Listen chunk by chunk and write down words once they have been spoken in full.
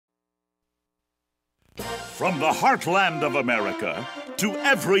From the heartland of America to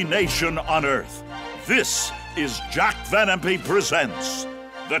every nation on earth, this is Jack Van Impe Presents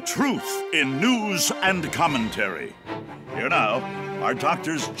The Truth in News and Commentary. Here now are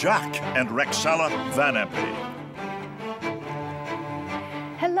Doctors Jack and Rexella Van Impe.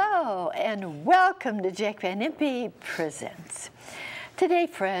 Hello and welcome to Jack Van Impe Presents. Today,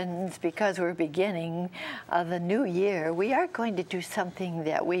 friends, because we're beginning the new year, we are going to do something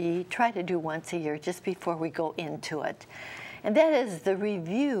that we try to do once a year just before we go into it. And that is the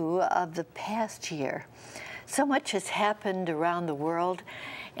review of the past year. So much has happened around the world,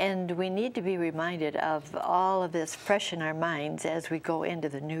 and we need to be reminded of all of this fresh in our minds as we go into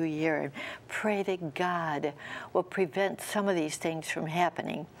the new year and pray that God will prevent some of these things from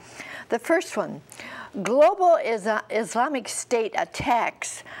happening. The first one, global Islamic State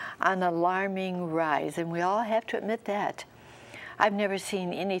attacks on alarming rise, and we all have to admit that. I've never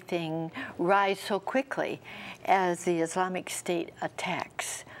seen anything rise so quickly as the Islamic State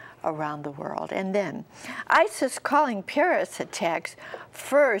attacks around the world. And then ISIS calling Paris attacks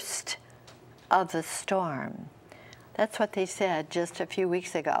first of the storm. That's what they said just a few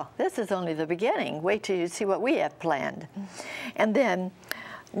weeks ago. This is only the beginning. Wait till you see what we have planned. And then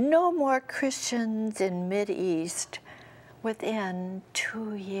no more Christians in Mideast within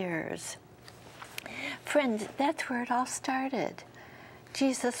 2 years. Friends, that's where it all started.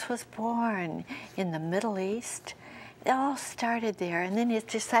 Jesus was born in the Middle East. It all started there, and then his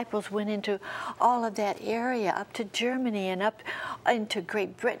disciples went into all of that area, up to Germany and up into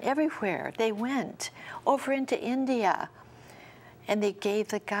Great Britain, everywhere they went, over into India, and they gave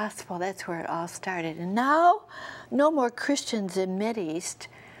the gospel. That's where it all started. And now, no more Christians in Mideast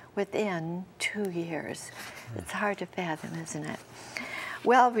within 2 years. It's hard to fathom, isn't it?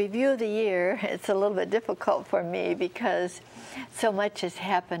 Well, review of the year, it's a little bit difficult for me because so much has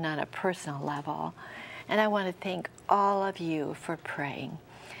happened on a personal level. And I want to thank all of you for praying.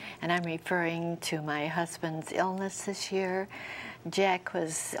 And I'm referring to my husband's illness this year. Jack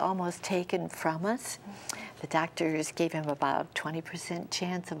was almost taken from us. The doctors gave him about a 20%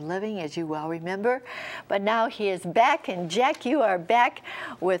 chance of living, as you well remember. But now he is back, and Jack, you are back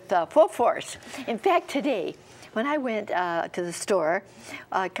with full force. In fact, today, when I went to the store,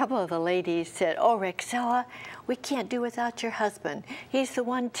 a couple of the ladies said, "Oh, Rexella, we can't do without your husband. He's the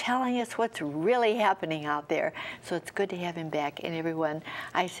one telling us what's really happening out there." So it's good to have him back. And everyone,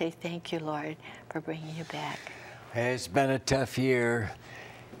 I say thank you, Lord, for bringing you back. It's been a tough year,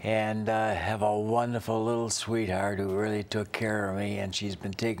 and I have a wonderful little sweetheart who really took care of me, and she's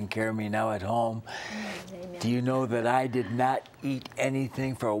been taking care of me now at home. Amen. Do you know that I did not eat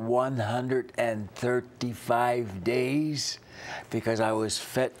anything for 135 days because I was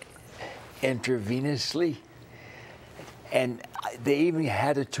fed intravenously? And they even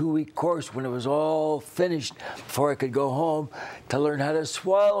had a 2-week course when it was all finished before I could go home to learn how to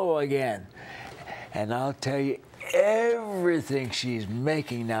swallow again. And I'll tell you, everything she's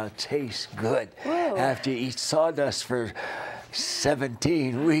making now tastes good. Whoa. After you eat sawdust for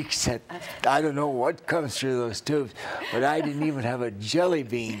 17 weeks, I don't know what comes through those tubes, but I didn't even have a jelly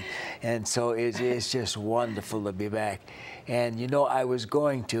bean. And so it's just wonderful to be back. And you know, I was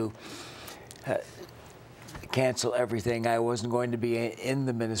going to cancel everything. I wasn't going to be in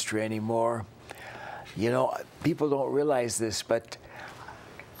the ministry anymore. You know, people don't realize this, but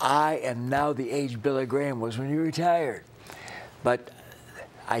I am now the age Billy Graham was when he retired. But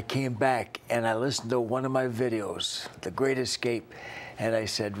I came back and I listened to one of my videos, The Great Escape, and I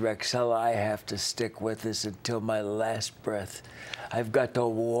said, "Rexella, I have to stick with this until my last breath. I've got to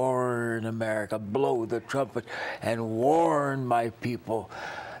warn America, blow the trumpet, and warn my people."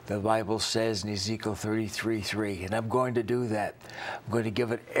 The Bible says in Ezekiel 33:3, and I'm going to do that. I'm going to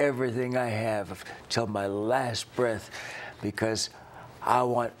give it everything I have till my last breath, because I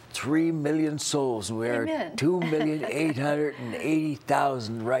want 3 million souls, and we are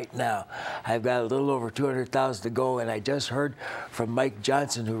 2,880,000 right now. I've got a little over 200,000 to go, and I just heard from Mike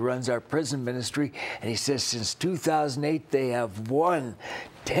Johnson, who runs our prison ministry, and he says since 2008 they have won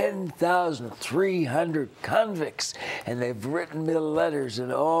 10,300 convicts, and they've written me letters,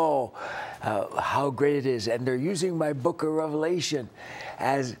 and how great it is. And they're using my book of Revelation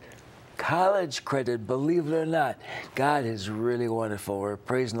as college credit, believe it or not. God is really wonderful. We're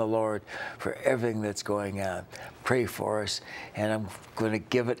praising the Lord for everything that's going on. Pray for us, and I'm going to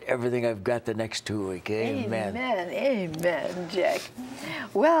give it everything I've got the next 2 weeks. Amen. Amen. Amen, Jack.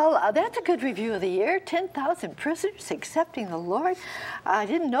 Well, that's a good review of the year. 10,000 prisoners accepting the Lord. I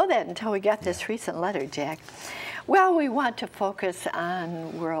didn't know that until we got this recent letter, Jack. Well, we want to focus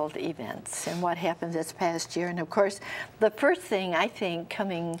on world events and what happened this past year. And of course, the first thing I think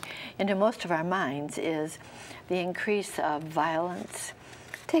coming into most of our minds is the increase of violence.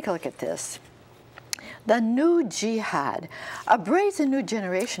 Take a look at this. The new jihad, a brazen new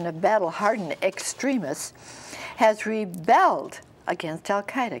generation of battle-hardened extremists, has rebelled against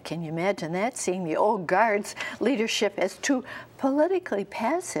al-Qaeda. Can you imagine that? Seeing the old guard's leadership as too politically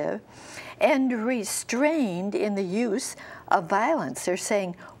passive and restrained in the use of violence. They're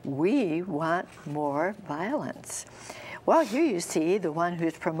saying, we want more violence. Well, here you see the one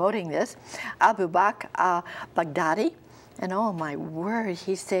who's promoting this, Abu Bakr al-Baghdadi. And oh my word,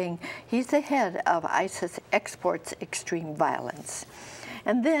 he's saying he's the head of ISIS exports extreme violence.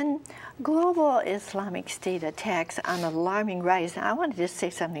 And then global Islamic State attacks on alarming rise. Now, I want to just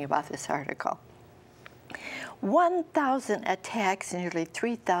say something about this article. 1,000 attacks and nearly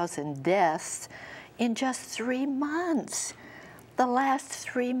 3,000 deaths in just 3 months. The last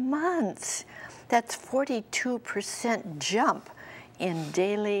 3 months. That's 42% jump in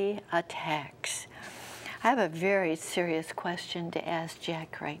daily attacks. I have a very serious question to ask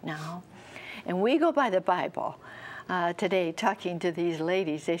Jack right now. And we go by the Bible. Today, talking to these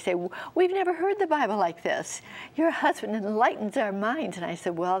ladies, they say, we've never heard the Bible like this. Your husband enlightens our minds. And I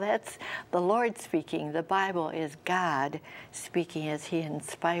said, well, that's the Lord speaking. The Bible is God speaking as he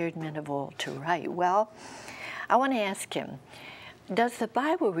inspired men of old to write. Well, I want to ask him, does the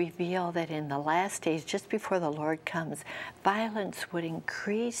Bible reveal that in the last days, just before the Lord comes, violence would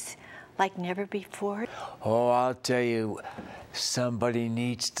increase like never before? Oh, I'll tell you, somebody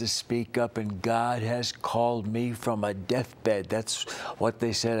needs to speak up, and God has called me from a deathbed. That's what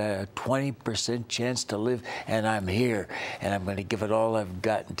they said, a 20% chance to live, and I'm here, and I'm going to give it all I've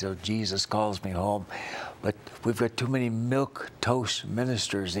got until Jesus calls me home. But we've got too many milquetoast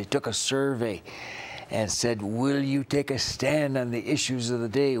ministers. They took a survey and said, will you take a stand on the issues of the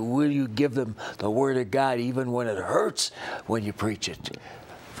day? Will you give them the Word of God even when it hurts when you preach it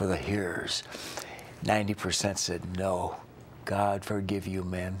for the hearers? 90% said no. God forgive you,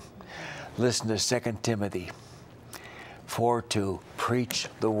 men. Listen to 2 Timothy 4:2. Preach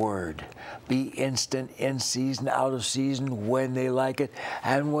the word. Be instant, in season, out of season, when they like it,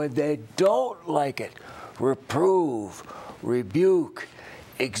 and when they don't like it, reprove, rebuke,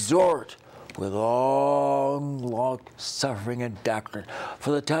 exhort with all long suffering and doctrine.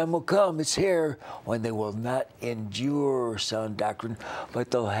 For the time will come, it's here, when they will not endure sound doctrine, but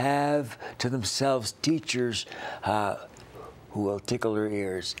they'll have to themselves teachers who will tickle their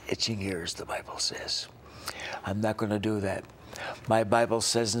ears, itching ears, the Bible says. I'm not going to do that. My Bible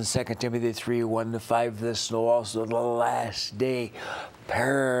says in 2 Timothy 3:1-5, this know also the last day,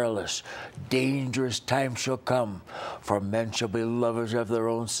 perilous, dangerous time shall come, for men shall be lovers of their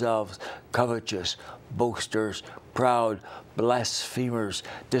own selves, covetous, boasters, proud, blasphemers,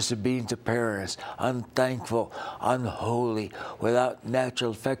 disobedient to parents, unthankful, unholy, without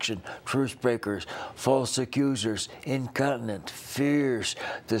natural affection, truce breakers, false accusers, incontinent, fierce,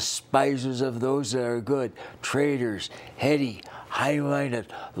 despisers of those that are good, traitors, heady, high-minded,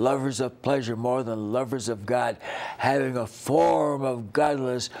 lovers of pleasure more than lovers of God, having a form of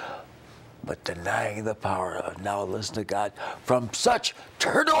godliness, but denying the power of it. Now listen to God. From such,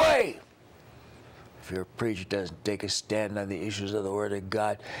 turn away. If your preacher doesn't take a stand on the issues of the Word of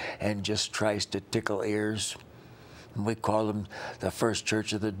God and just tries to tickle ears, we call them the First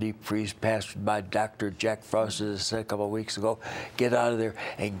Church of the Deep Freeze, pastored by Dr. Jack Frost, as I said a couple of weeks ago. Get out of there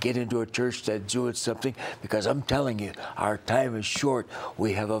and get into a church that's doing something, because I'm telling you, our time is short.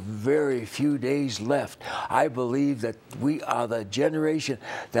 We have a very few days left. I believe that we are the generation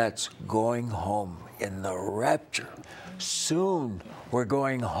that's going home in the rapture. Soon we're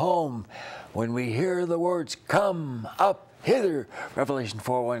going home when we hear the words, come up hither, Revelation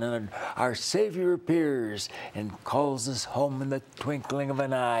 4:100, our Savior appears and calls us home in the twinkling of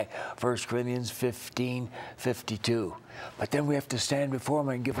an eye, 1 Corinthians 15:52. But then we have to stand before Him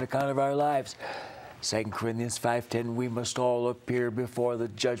and give an account of our lives. 2 Corinthians 5:10, we must all appear before the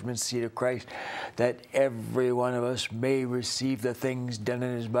judgment seat of Christ, that every one of us may receive the things done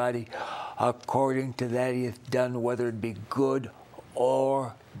in His body, according to that He hath done, whether it be good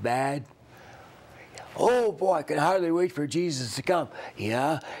or bad. Oh boy, I can hardly wait for Jesus to come.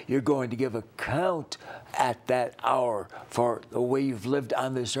 Yeah, you're going to give account at that hour for the way you've lived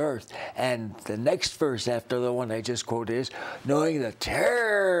on this earth. And the next verse after the one I just quoted is, knowing the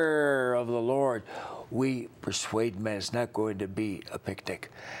terror of the Lord, we persuade men. It's not going to be a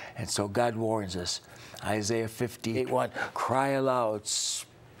picnic. And so God warns us. Isaiah 58:1, cry aloud,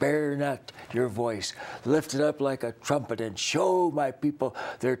 spare not your voice. Lift it up like a trumpet and show my people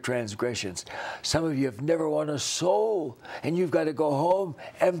their transgressions. Some of you have never won a soul, and you've got to go home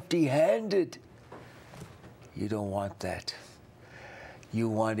empty-handed. You don't want that. You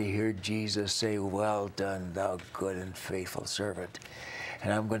want to hear Jesus say, well done, thou good and faithful servant.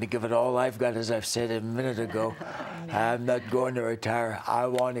 And I'm going to give it all I've got, as I've said a minute ago. I'm not going to retire. I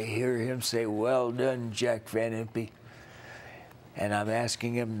want to hear him say, well done, Jack Van Impe. And I'm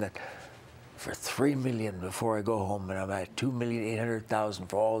asking him that for $3 million before I go home, and I'm at $2,800,000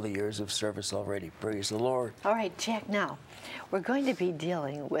 for all the years of service already. Praise the Lord. All right, Jack, now, we're going to be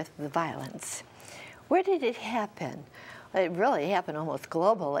dealing with the violence. Where did it happen? It really happened almost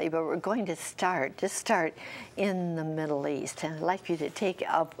globally, but we're going to start in the Middle East. And I'd like you to take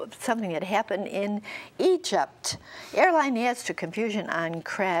up something that happened in Egypt. Airline adds to confusion on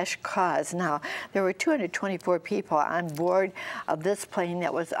crash cause. Now, there were 224 people on board of this plane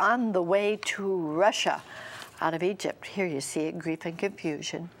that was on the way to Russia out of Egypt. Here you see it, grief and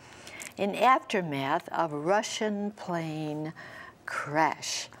confusion. In aftermath of Russian plane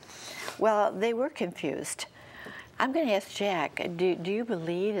crash. Well, they were confused. I'm going to ask Jack, do you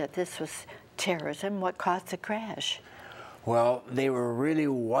believe that this was terrorism? What caused the crash? Well, they were really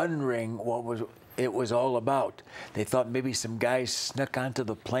wondering what it was all about. They thought maybe some guys snuck onto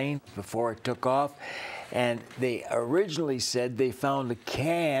the plane before it took off. And they originally said they found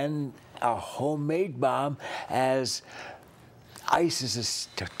a homemade bomb, as ISIS is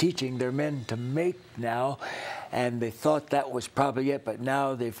teaching their men to make now. And they thought that was probably it, but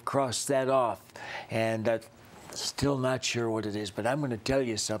now they've crossed that off. And still not sure what it is, but I'm going to tell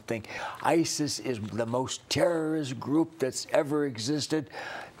you something. ISIS is the most terrorist group that's ever existed,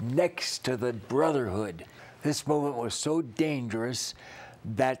 next to the Brotherhood. This movement was so dangerous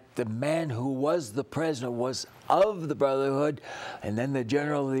that the man who was the president was of the Brotherhood, and then the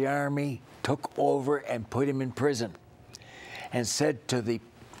general of the army took over and put him in prison and said to the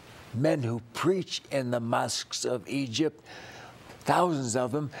men who preach in the mosques of Egypt, thousands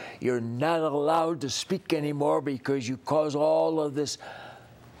of them, you're not allowed to speak anymore because you cause all of this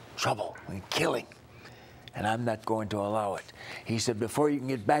trouble and killing. And I'm not going to allow it. He said, before you can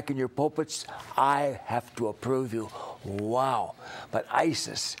get back in your pulpits, I have to approve you. Wow. But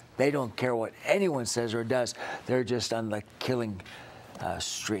ISIS, they don't care what anyone says or does. They're just on the killing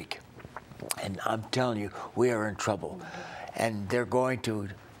streak. And I'm telling you, we are in trouble. And they're going to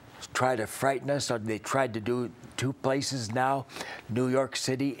try to frighten us. They tried to do two places now, New York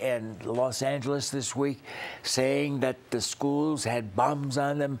City and Los Angeles this week, saying that the schools had bombs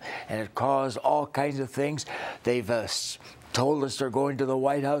on them and it caused all kinds of things. They've told us they're going to the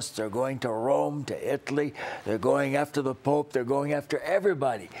White House, they're going to Rome, to Italy, they're going after the Pope, they're going after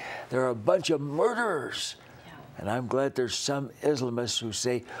everybody. They're a bunch of murderers. And I'm glad there's some Islamists who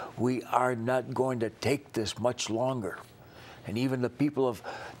say we are not going to take this much longer. And even the people of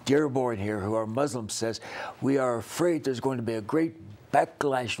Dearborn here who are Muslims says, we are afraid there's going to be a great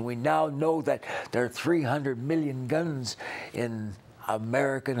backlash. And we now know that there are 300 million guns in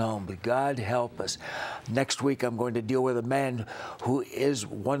American homes. But God help us. Next week, I'm going to deal with a man who is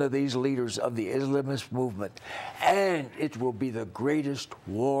one of these leaders of the Islamist movement. And it will be the greatest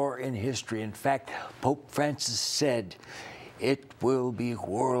war in history. In fact, Pope Francis said it will be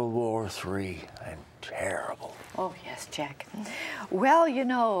World War III, and terrible. Oh, yes, Jack. Well, you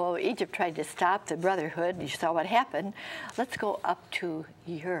know, Egypt tried to stop the Brotherhood. You saw what happened. Let's go up to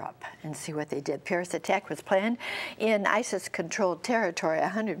Europe and see what they did. Paris attack was planned in ISIS-controlled territory.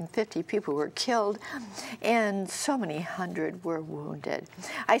 150 people were killed, and so many hundred were wounded.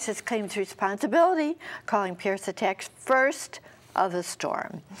 ISIS claims responsibility, calling Paris attacks first of the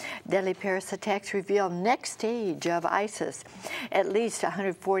storm. Deadly Paris attacks reveal next stage of ISIS. At least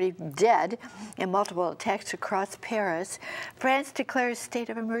 140 dead in multiple attacks across Paris. France declares state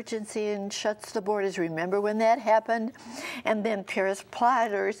of emergency and shuts the borders. Remember when that happened? And then Paris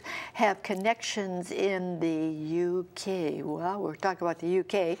plotters have connections in the UK. Well, we're talking about the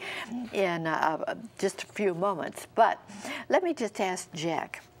UK in just a few moments. But let me just ask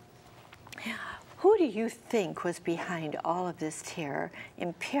Jack, who do you think was behind all of this terror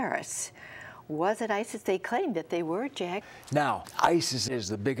in Paris? Was it ISIS? They claimed that they were, Jack. Now, ISIS is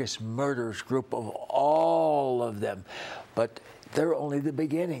the biggest murderous group of all of them, but they're only the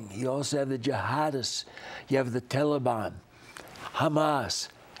beginning. You also have the jihadists. You have the Taliban, Hamas,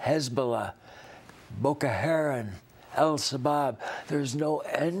 Hezbollah, Boko Haram, Al-Shabaab. There's no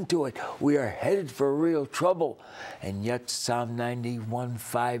end to it. We are headed for real trouble. And yet Psalm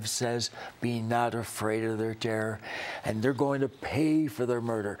 91:5 says, be not afraid of their terror. And they're going to pay for their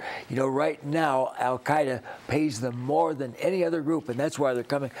murder. You know, right now, Al-Qaeda pays them more than any other group, and that's why they're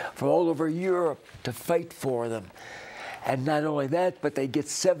coming from all over Europe to fight for them. And not only that, but they get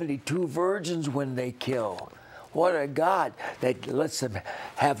 72 virgins when they kill. What a God that lets them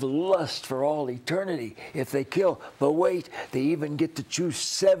have lust for all eternity if they kill. But wait, they even get to choose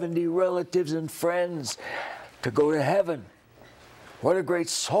 70 relatives and friends to go to heaven. What a great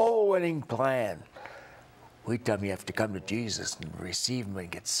soul-winning plan. We tell them you have to come to Jesus and receive him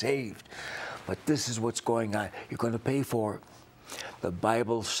and get saved. But this is what's going on. You're going to pay for it. The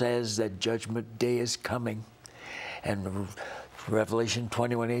Bible says that Judgment Day is coming. And Revelation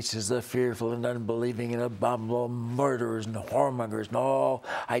 21:8 says, the fearful and unbelieving and abominable murderers and whoremongers and all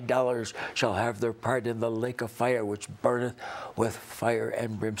idolaters shall have their part in the lake of fire, which burneth with fire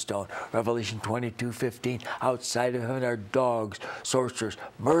and brimstone. Revelation 22:15, outside of heaven are dogs, sorcerers,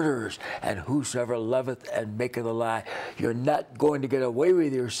 murderers, and whosoever loveth and maketh a lie. You're not going to get away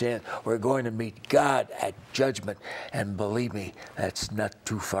with your sin. We're going to meet God at judgment. And believe me, that's not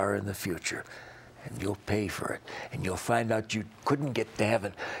too far in the future. And you'll pay for it. And you'll find out you couldn't get to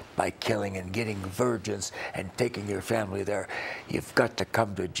heaven by killing and getting virgins and taking your family there. You've got to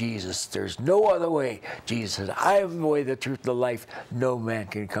come to Jesus. There's no other way. Jesus said, I am the way, the truth, the life. No man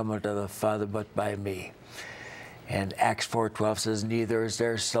can come unto the Father but by me. And Acts 4:12 says, neither is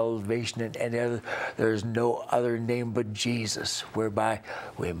there salvation in any other. There is no other name but Jesus, whereby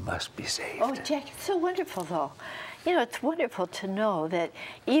we must be saved. Oh, Jack, it's so wonderful, though. You know, it's wonderful to know that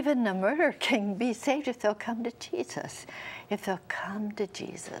even the murderer can be saved if they'll come to Jesus. If they'll come to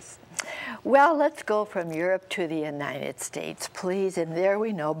Jesus. Well, let's go from Europe to the United States, please. And there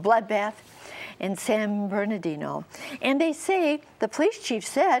we know, bloodbath in San Bernardino. And they say, the police chief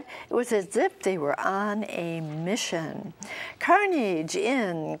said, it was as if they were on a mission. Carnage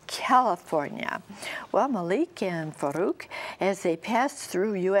in California. Well, Malik and Farouk, as they passed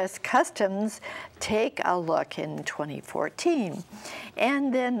through U.S. Customs, take a look in 2014.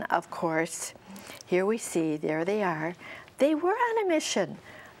 And then, of course, here we see, there they are. They were on a mission.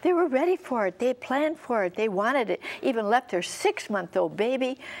 They were ready for it. They planned for it. They wanted it. Even left their 6-month-old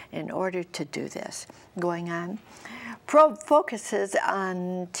baby in order to do this. Going on. Probe focuses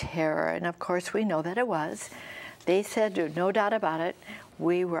on terror. And of course, we know that it was. They said, no doubt about it,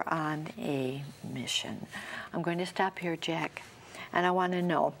 we were on a mission. I'm going to stop here, Jack. And I want to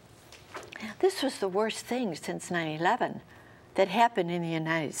know, this was the worst thing since 9/11 that happened in the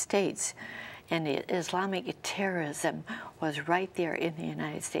United States. And the Islamic terrorism was right there in the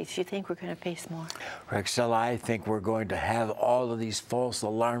United States. Do you think we're going to face more? Rexella, I think we're going to have all of these false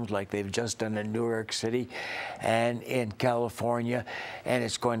alarms like they've just done in New York City and in California, and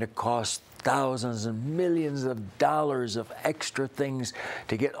it's going to cost thousands and millions of dollars of extra things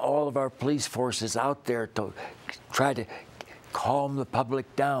to get all of our police forces out there to try to calm the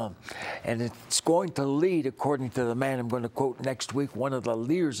public down. And it's going to lead, according to the man I'm going to quote next week, one of the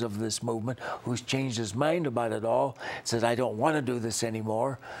leaders of this movement who's changed his mind about it all, says, I don't want to do this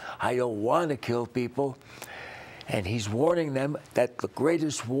anymore. I don't want to kill people. And he's warning them that the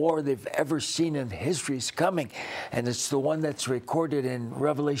greatest war they've ever seen in history is coming. And it's the one that's recorded in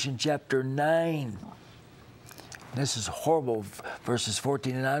Revelation chapter 9. This is horrible, verses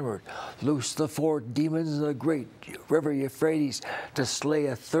 14 and onward. Loose the 4 demons of the great river Euphrates to slay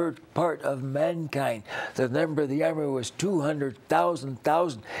a third part of mankind. The number of the army was 200,000,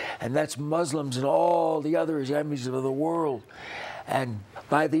 and that's Muslims and all the other enemies of the world. And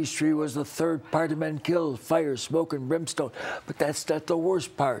by these 3 was the third part of men killed, fire, smoke, and brimstone. But that's not the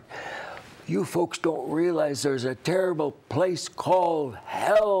worst part. You folks don't realize there's a terrible place called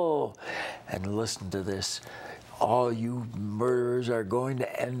hell. And listen to this. All you murderers are going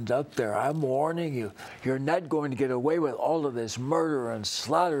to end up there. I'm warning you. You're not going to get away with all of this murder and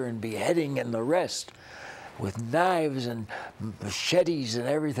slaughter and beheading and the rest with knives and machetes and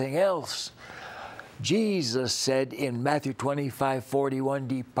everything else. Jesus said in Matthew 25:41,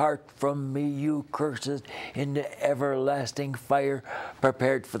 depart from me, you cursed, into everlasting fire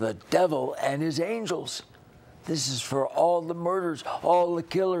prepared for the devil and his angels. This is for all the murderers, all the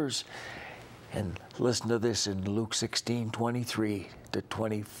killers. And listen to this in Luke 16:23 to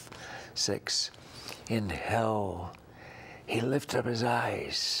 26. In hell, he lifted up his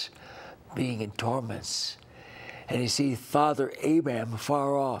eyes, being in torments, and he sees Father Abraham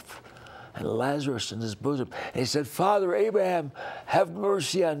far off, and Lazarus in his bosom. And he said, Father Abraham, have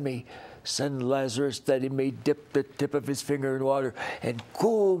mercy on me. send Lazarus that he may dip the tip of his finger in water and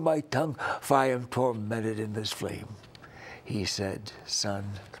cool my tongue, for I am tormented in this flame. He said, son,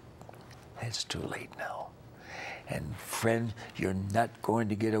 it's too late now. And friend, you're not going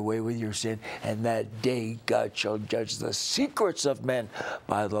to get away with your sin. And that day God shall judge the secrets of men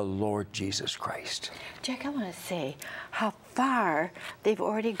by the Lord Jesus Christ. Jack, I want to say how far they've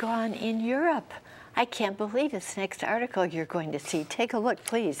already gone in Europe. I can't believe this next article you're going to see. Take a look,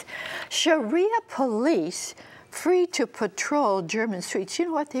 please. Sharia police free to patrol German streets. You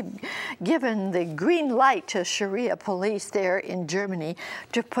know what? They've given the green light to Sharia police there in Germany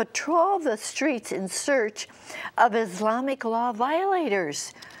to patrol the streets in search of Islamic law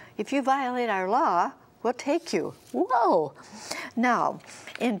violators. If you violate our law, we'll take you. Whoa! Now,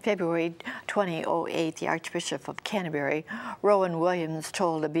 in February 2008, the Archbishop of Canterbury, Rowan Williams,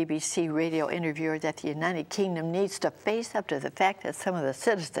 told a BBC radio interviewer that the United Kingdom needs to face up to the fact that some of the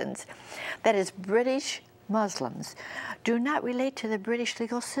citizens, that is British Muslims, do not relate to the British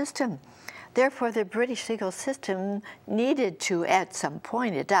legal system. Therefore, the British legal system needed to, at some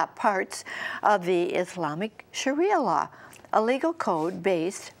point, adopt parts of the Islamic Sharia law, a legal code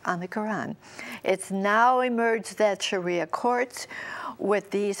based on the Quran. It's now emerged that Sharia courts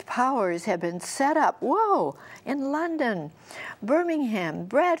with these powers have been set up, whoa, in London, Birmingham,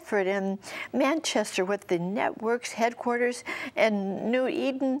 Bradford, and Manchester, with the network's headquarters in New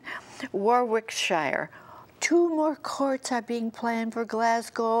Eden, Warwickshire. 2 more courts are being planned for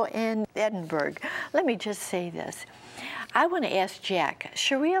Glasgow and Edinburgh. Let me just say this. I want to ask Jack,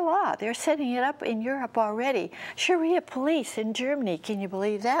 Sharia law, they're setting it up in Europe already. Sharia police in Germany, can you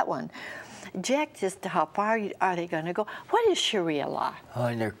believe that one? Jack, just how far are they going to go? What is Sharia law? Oh,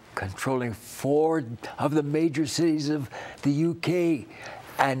 and they're controlling 4 of the major cities of the UK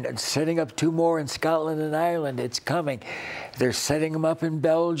and setting up 2 more in Scotland and Ireland. It's coming. They're setting them up in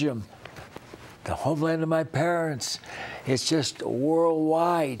Belgium, the homeland of my parents. It's just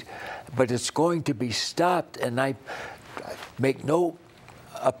worldwide, but it's going to be stopped. And I make no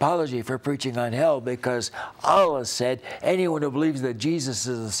apology for preaching on hell, because Allah said anyone who believes that Jesus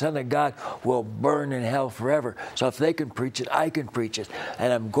is the Son of God will burn in hell forever. So if they can preach it, I can preach it.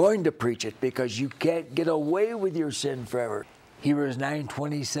 And I'm going to preach it, because you can't get away with your sin forever. Hebrews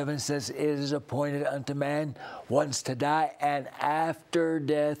 9:27 says, it is appointed unto man once to die, and after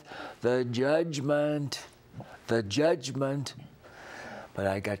death, the judgment. The judgment. But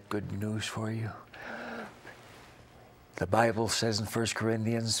I got good news for you. The Bible says in 1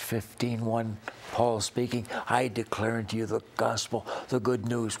 Corinthians 15:1, Paul speaking, I declare unto you the gospel, the good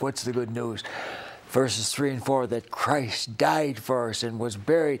news. What's the good news? Verses 3 and 4, that Christ died for us and was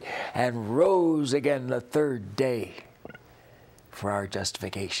buried and rose again the 3rd day for our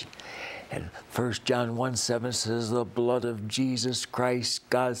justification. And 1 John 1:7 says, the blood of Jesus Christ,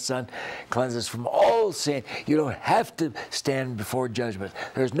 God's Son, cleanses from all sin. You don't have to stand before judgment.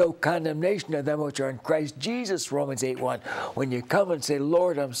 There's no condemnation of them which are in Christ Jesus, Romans 8:1. When you come and say,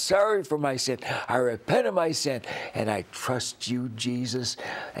 Lord, I'm sorry for my sin. I repent of my sin, and I trust you, Jesus,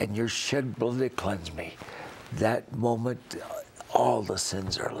 and your shed blood to cleanse me. That moment, all the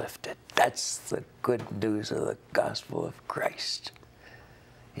sins are lifted. That's the good news of the gospel of Christ.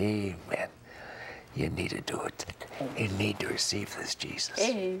 Amen. You need to do it. You need to receive this Jesus.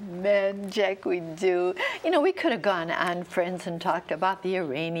 Amen, Jack, we do. You know, we could have gone on, friends, and talked about the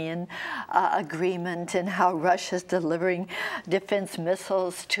Iranian agreement and how Russia's delivering defense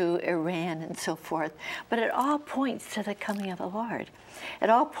missiles to Iran and so forth. But it all points to the coming of the Lord. It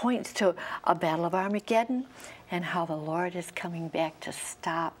all points to a battle of Armageddon and how the Lord is coming back to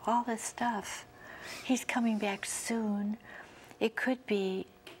stop all this stuff. He's coming back soon. It could be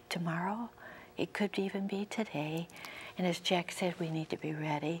tomorrow. It could even be today. And as Jack said, we need to be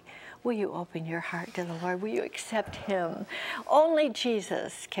ready. Will you open your heart to the Lord? Will you accept Him? Only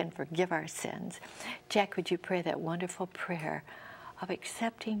Jesus can forgive our sins. Jack, would you pray that wonderful prayer of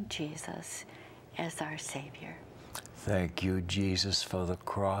accepting Jesus as our Savior? Thank you, Jesus, for the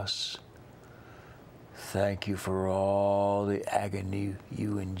cross. Thank you for all the agony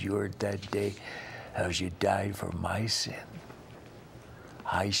you endured that day as you died for my sin.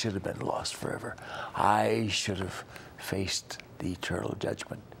 I should have been lost forever. I should have faced the eternal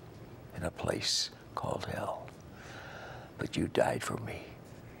judgment in a place called hell. But you died for me.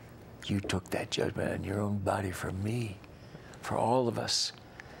 You took that judgment on your own body for me, for all of us.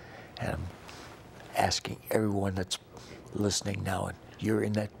 And I'm asking everyone that's listening now, and you're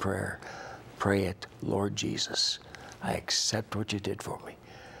in that prayer, pray it, Lord Jesus, I accept what you did for me.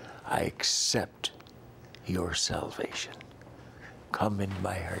 I accept your salvation. Come into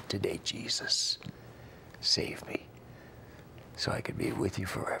my heart today, Jesus. Save me so I can be with you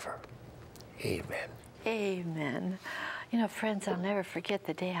forever. Amen. Amen. You know, friends, I'll never forget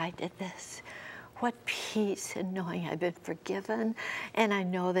the day I did this. What peace in knowing I've been forgiven. And I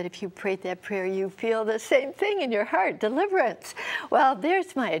know that if you prayed that prayer, you feel the same thing in your heart, deliverance. Well,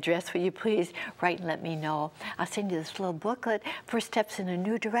 there's my address. Will you please write and let me know? I'll send you this little booklet for steps in a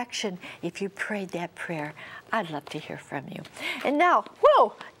new direction. If you prayed that prayer, I'd love to hear from you. And now,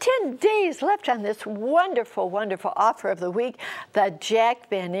 whoa, 10 days left on this wonderful, wonderful offer of the week, the Jack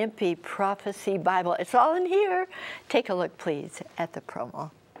Van Impe Prophecy Bible. It's all in here. Take a look, please, at the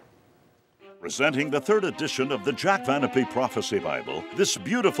promo. Presenting the third edition of the Jack Van Impe Prophecy Bible, this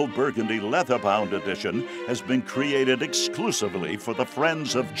beautiful burgundy leather-bound edition has been created exclusively for the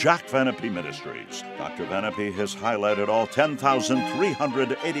friends of Jack Van Impe Ministries. Dr. Van Impe has highlighted all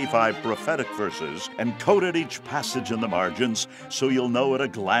 10,385 prophetic verses and coded each passage in the margins so you'll know at a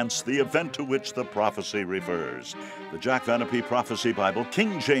glance the event to which the prophecy refers. The Jack Van Impe Prophecy Bible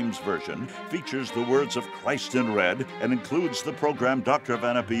King James Version features the words of Christ in red and includes the program Dr.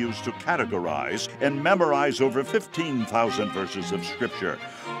 Van Impe used to categorize and memorize over 15,000 verses of Scripture.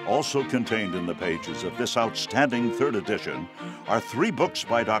 Also contained in the pages of this outstanding third edition are 3 books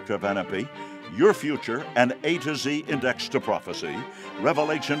by Dr. Van Impe: Your Future, an A to Z Index to Prophecy,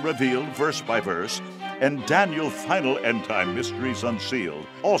 Revelation Revealed verse by verse, and Daniel Final End Time Mysteries Unsealed,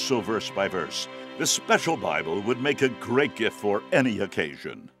 also verse by verse. This special Bible would make a great gift for any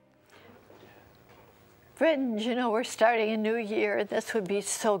occasion. Friends, you know, we're starting a new year. This would be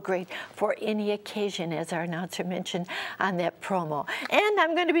so great for any occasion, as our announcer mentioned on that promo. And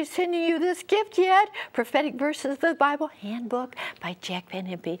I'm going to be sending you this gift yet, Prophetic Verses of the Bible Handbook by Jack Van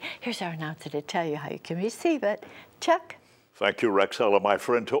Impe. Here's our announcer to tell you how you can receive it. Chuck? Thank you, Rexella, my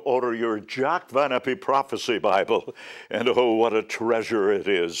friend, to order your Jack Van Impe Prophecy Bible. And oh, what a treasure it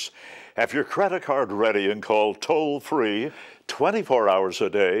is. Have your credit card ready and call toll-free 24 hours a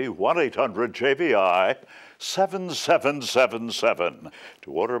day, 1-800-JVI-7777.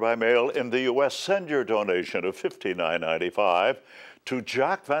 To order by mail in the U.S., send your donation of $59.95 to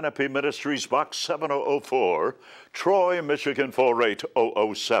Jack Van Impe Ministries, Box 7004, Troy, Michigan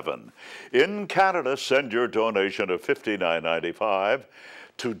 48007. In Canada, send your donation of $59.95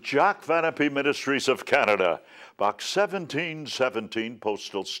 to Jack Van Impe Ministries of Canada, Box 1717,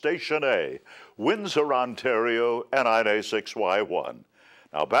 Postal Station A, Windsor, Ontario, N9A6Y1.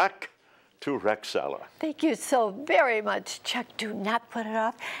 Now back to Rexella. Thank you so very much, Chuck. Do not put it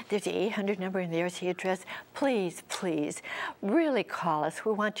off. There's the 800 number and there's the address. Please, please, really call us.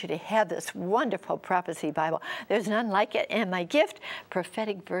 We want you to have this wonderful prophecy Bible. There's none like it. And my gift,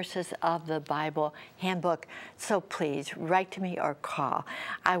 Prophetic Verses of the Bible Handbook. So please, write to me or call.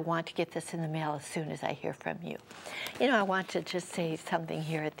 I want to get this in the mail as soon as I hear from you. You know, I want to just say something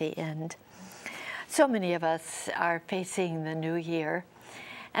here at the end. So many of us are facing the new year.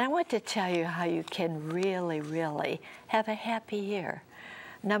 And I want to tell you how you can really, really have a happy year.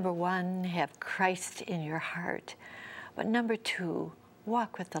 Number 1, have Christ in your heart. But number 2,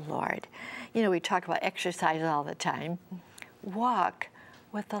 walk with the Lord. You know, we talk about exercise all the time. Walk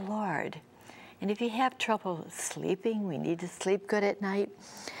with the Lord. And if you have trouble sleeping, we need to sleep good at night.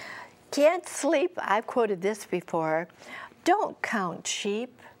 Can't sleep? I've quoted this before. Don't count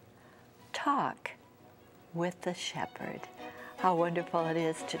sheep. Talk with the shepherd. How wonderful it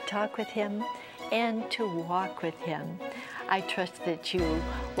is to talk with him and to walk with him. I trust that you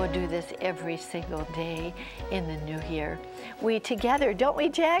will do this every single day in the new year. We together, don't we,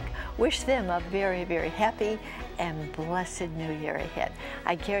 Jack? Wish them a very, very happy and blessed new year ahead.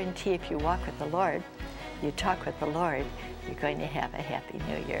 I guarantee if you walk with the Lord, you talk with the Lord, you're going to have a happy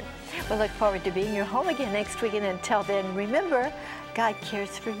new year. We'll look forward to being your home again next week. And until then, remember, God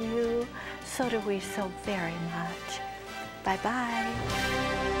cares for you. So do we so very much.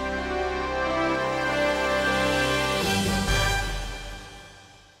 Bye-bye.